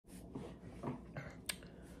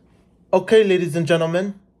Okay, ladies and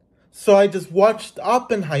gentlemen, so I just watched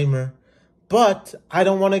Oppenheimer, but I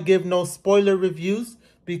don't want to give no spoiler reviews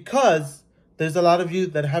because there's a lot of you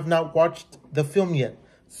that have not watched the film yet.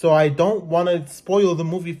 So I don't want to spoil the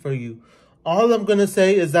movie for you. All I'm going to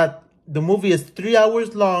say is that the movie is 3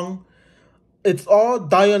 hours long. It's all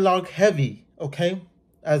dialogue heavy, okay?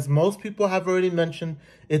 As most people have already mentioned,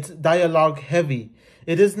 it's dialogue heavy.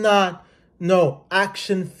 It is not no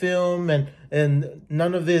action film and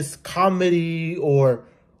none of this comedy or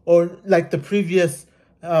like the previous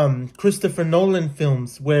Christopher Nolan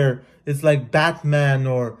films where it's like Batman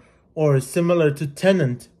or similar to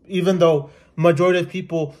Tenet. Even though majority of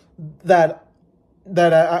people that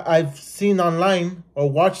I've seen online or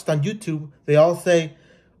watched on YouTube, they all say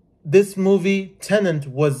this movie, Tenet,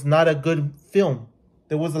 was not a good film.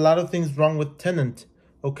 There was a lot of things wrong with Tenet,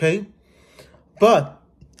 okay? But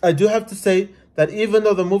I do have to say that even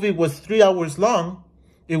though the movie was 3 hours long,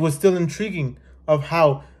 it was still intriguing of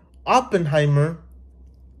how Oppenheimer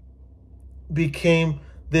became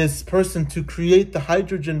this person to create the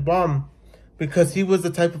hydrogen bomb, because he was the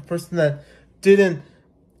type of person that didn't,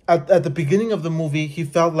 at the beginning of the movie, he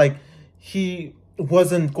felt like he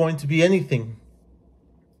wasn't going to be anything.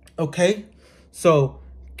 Okay? So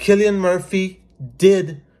Cillian Murphy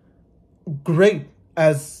did great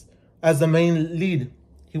as the main lead.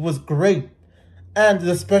 He was great. And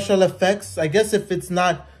the special effects, I guess since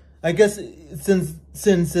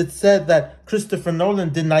it said that Christopher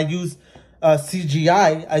Nolan did not use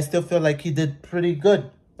CGI, I still feel like he did pretty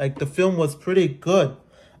good. Like the film was pretty good.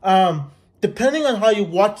 Depending on how you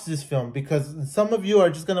watch this film, because some of you are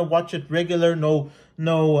just gonna watch it regular, no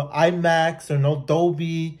IMAX or no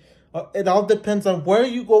Dolby. It all depends on where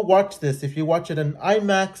you go watch this. If you watch it in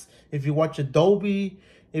IMAX, if you watch it Dolby,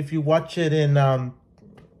 if you watch it in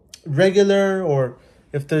regular, or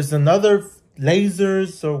if there's another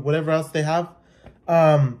lasers or whatever else they have,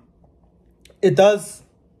 it does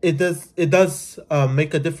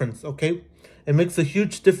make a difference. Okay, it makes a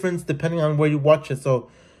huge difference depending on where you watch it. So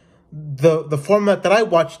the format that I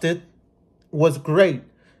watched it was great.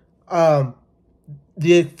 Some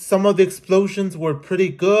of the explosions were pretty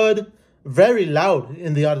good, very loud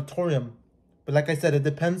in the auditorium. But like I said, it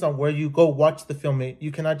depends on where you go watch the film.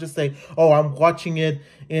 You cannot just say, "Oh, I'm watching it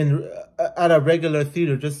at a regular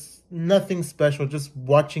theater." Just nothing special. Just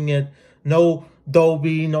watching it. No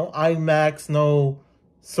Dolby, no IMAX, no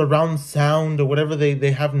surround sound or whatever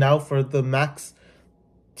they have now for the Max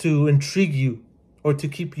to intrigue you or to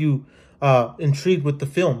keep you intrigued with the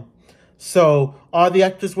film. So all the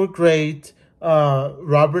actors were great.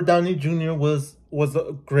 Robert Downey Jr. was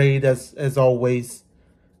great as always.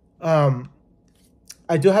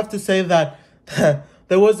 I do have to say that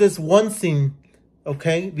there was this one scene,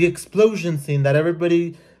 okay, the explosion scene that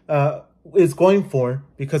everybody is going for,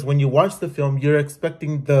 because when you watch the film, you're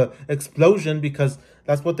expecting the explosion because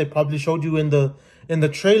that's what they probably showed you in the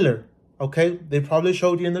trailer. Okay, they probably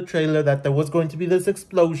showed you in the trailer that there was going to be this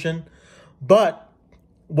explosion, but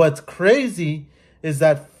what's crazy is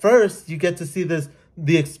that first you get to see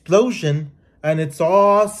the explosion, and it's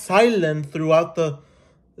all silent throughout the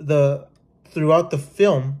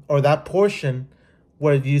film, or that portion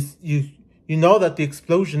where you know that the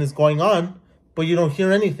explosion is going on, but you don't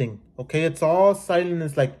hear anything. Okay, it's all silent.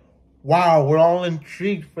 It's like, wow, we're all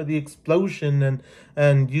intrigued for the explosion,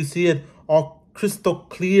 and you see it all crystal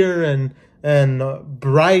clear and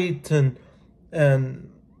bright and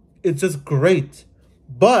it's just great.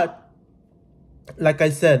 But like I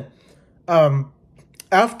said,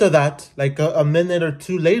 after that, like a minute or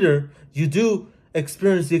two later, you do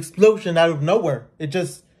experience the explosion out of nowhere. You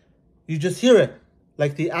just hear it,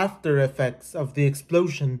 like the after effects of the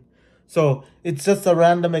explosion. So it's just a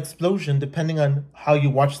random explosion depending on how you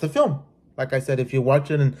watch the film. Like I said, if you watch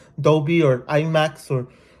it in Dolby or IMAX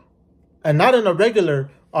and not in a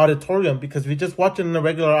regular auditorium, because if you just watch it in a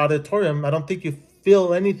regular auditorium, I don't think you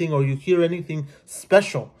feel anything or you hear anything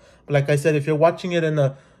special. But like I said, if you're watching it in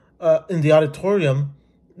the auditorium,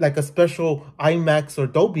 like a special IMAX or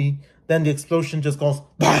Dolby, then the explosion just goes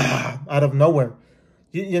out of nowhere.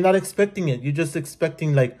 You're not expecting it. You're just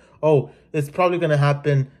expecting like, oh, it's probably going to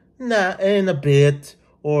happen in a bit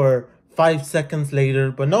or 5 seconds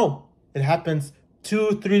later. But no, it happens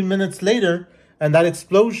 2-3 minutes later, and that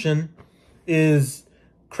explosion is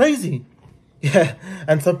crazy. Yeah,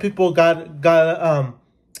 and some people got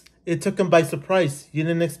it took them by surprise. You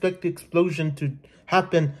didn't expect the explosion to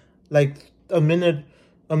happen like a minute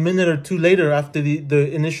or two later after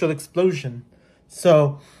the initial explosion.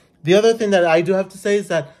 So the other thing that I do have to say is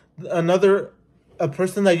that a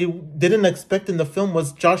person that you didn't expect in the film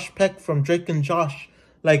was Josh Peck from Drake and Josh.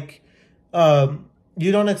 Like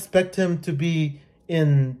you don't expect him to be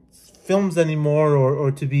in films anymore,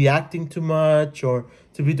 or to be acting too much, or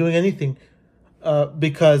to be doing anything,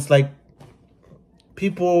 because like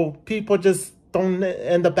people just don't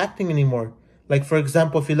end up acting anymore. Like, for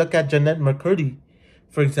example, if you look at Jeanette McCurdy,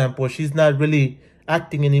 for example, she's not really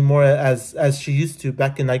acting anymore as she used to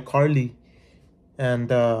back in iCarly and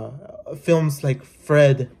films like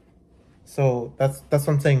Fred. So that's what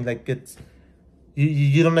I'm saying. Like, it's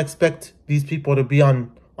you don't expect these people to be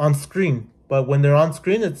on screen, but when they're on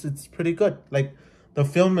screen, it's pretty good. Like, the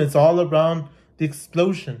film is all around the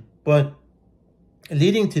explosion, but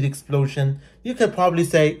leading to the explosion, you could probably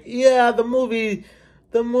say, yeah, the movie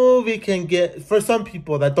can get, for some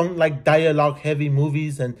people that don't like dialogue heavy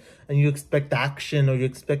movies, and you expect action, or you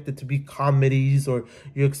expect it to be comedies, or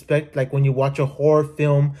you expect, like when you watch a horror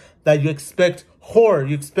film, that you expect horror,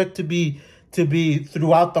 you expect to be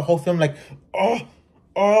throughout the whole film like, oh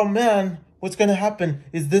man, what's gonna happen?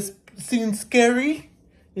 Is this scene scary?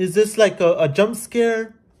 Is this like a jump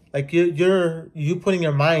scare? Like, you put in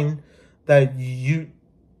your mind that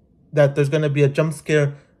there's gonna be a jump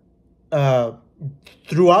scare uh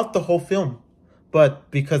throughout the whole film. But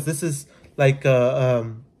because this is like I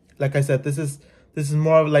said, this is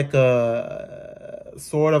more of like a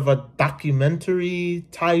sort of a documentary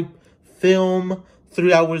type film,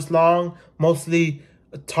 3 hours long, mostly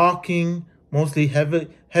talking, mostly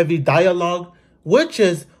heavy dialogue, which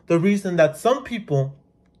is the reason that some people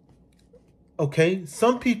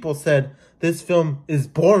said this film is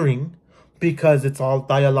boring, because it's all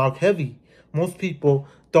dialogue heavy. Most people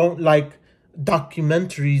don't like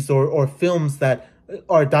documentaries or films that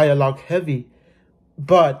are dialogue heavy.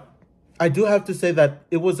 But I do have to say that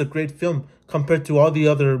it was a great film compared to all the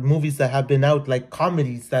other movies that have been out, like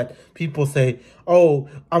comedies that people say, oh,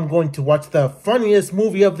 I'm going to watch the funniest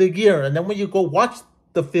movie of the year. And then when you go watch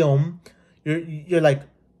the film, you're like,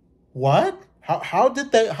 what? How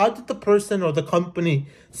did the person or the company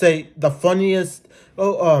say the funniest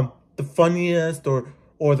or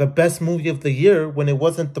the best movie of the year when it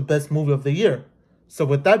wasn't the best movie of the year? So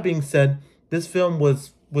with that being said, this film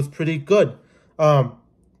was pretty good.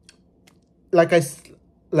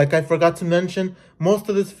 Like I forgot to mention, most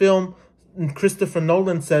of this film, Christopher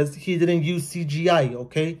Nolan says he didn't use CGI.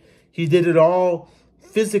 Okay, he did it all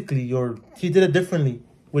physically, or he did it differently,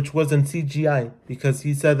 which wasn't CGI, because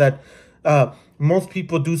he said that most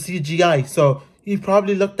people do CGI. So he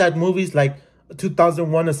probably looked at movies like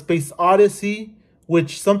 2001: A Space Odyssey,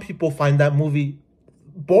 which some people find that movie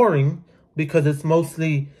boring because it's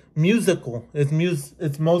mostly musical.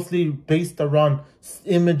 It's mostly based around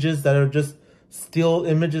images that are just still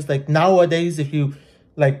images. Like nowadays, if you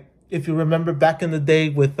remember back in the day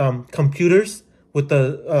with computers, with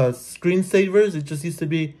the screensavers, it just used to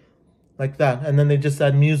be like that, and then they just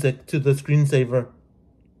add music to the screensaver,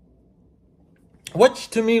 which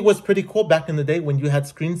to me was pretty cool back in the day when you had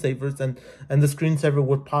screensavers, and the screensaver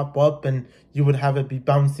would pop up and you would have it be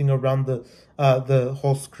bouncing around the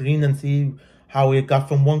whole screen and see how it got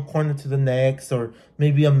from one corner to the next, or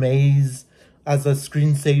maybe a maze as a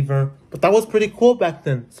screensaver. But that was pretty cool back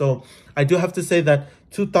then. So I do have to say that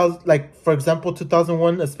 2000, like for example,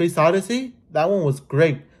 2001: A Space Odyssey, that one was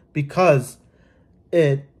great because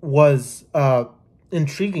it was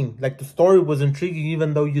intriguing. Like the story was intriguing,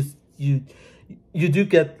 even though you do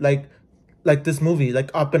get like this movie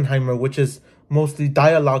like Oppenheimer, which is mostly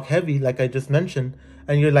dialogue heavy, like I just mentioned,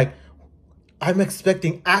 and you're like, I'm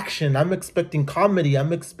expecting action, I'm expecting comedy,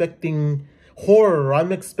 I'm expecting horror,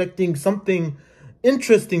 I'm expecting something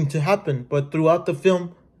interesting to happen. But throughout the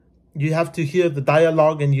film, you have to hear the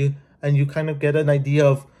dialogue, and you kind of get an idea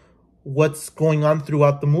of what's going on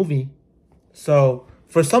throughout the movie. So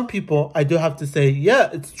for some people, I do have to say,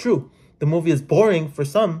 yeah, it's true. The movie is boring for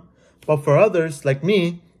some, but for others, like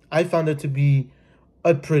me, I found it to be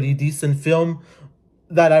a pretty decent film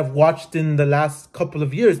that I've watched in the last couple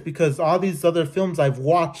of years, because all these other films I've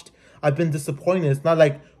watched, I've been disappointed. It's not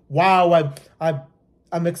like, wow, I've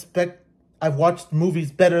watched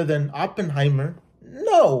movies better than Oppenheimer.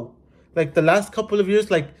 No, like the last couple of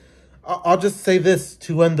years, like I'll just say this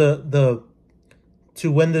to end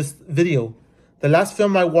this video. The last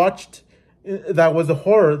film I watched that was a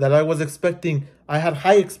horror that I was expecting, I had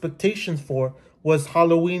high expectations for, was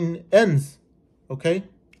Halloween Ends. Okay,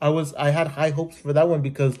 I had high hopes for that one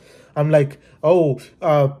because I'm like,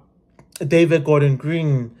 David Gordon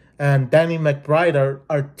Green and Danny McBride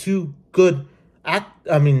are two good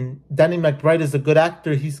Danny McBride is a good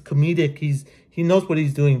actor. He's comedic. He knows what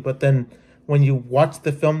he's doing. But then when you watch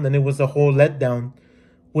the film, then it was a whole letdown,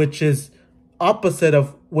 which is opposite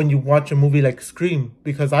of when you watch a movie like Scream,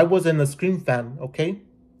 because I wasn't a Scream fan. Okay,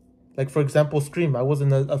 Like, for example, Scream. I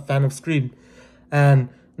wasn't a fan of Scream. And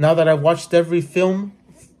now that I've watched every film,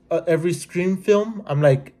 every Scream film, I'm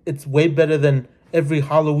like, it's way better than every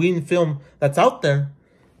Halloween film that's out there.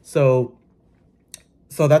 So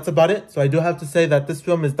that's about it. So I do have to say that this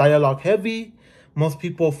film is dialogue heavy. Most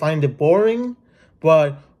people find it boring.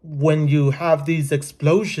 But when you have these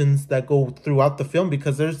explosions that go throughout the film,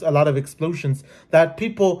 because there's a lot of explosions that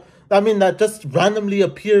that just randomly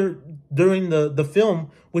appear during the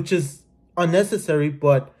film, which is unnecessary,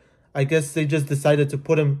 but I guess they just decided to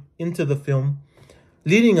put them into the film,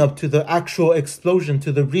 leading up to the actual explosion,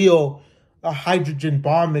 to the real hydrogen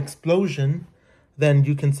bomb explosion, then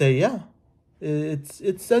you can say, yeah,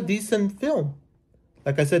 it's a decent film.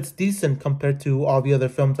 Like I said, it's decent compared to all the other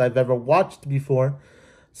films I've ever watched before.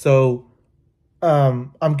 So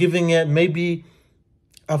I'm giving it maybe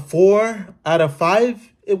a 4 out of 5.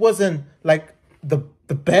 It wasn't like the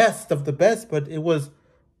best of the best, but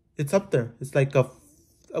it's up there. It's like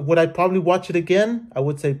would I probably watch it again? I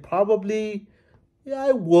would say probably, yeah,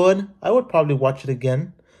 I would. I would probably watch it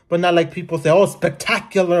again. But not like people say, oh,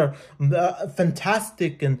 spectacular,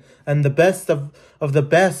 fantastic, and the best of the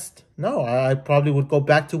best. No, I probably would go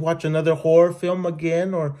back to watch another horror film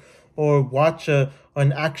again, or watch an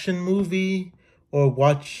action movie, or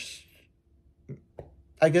watch,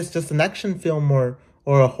 I guess, just an action film or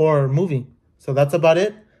a horror movie. So that's about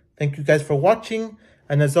it. Thank you guys for watching.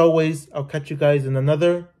 And as always, I'll catch you guys in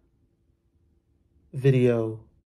another video.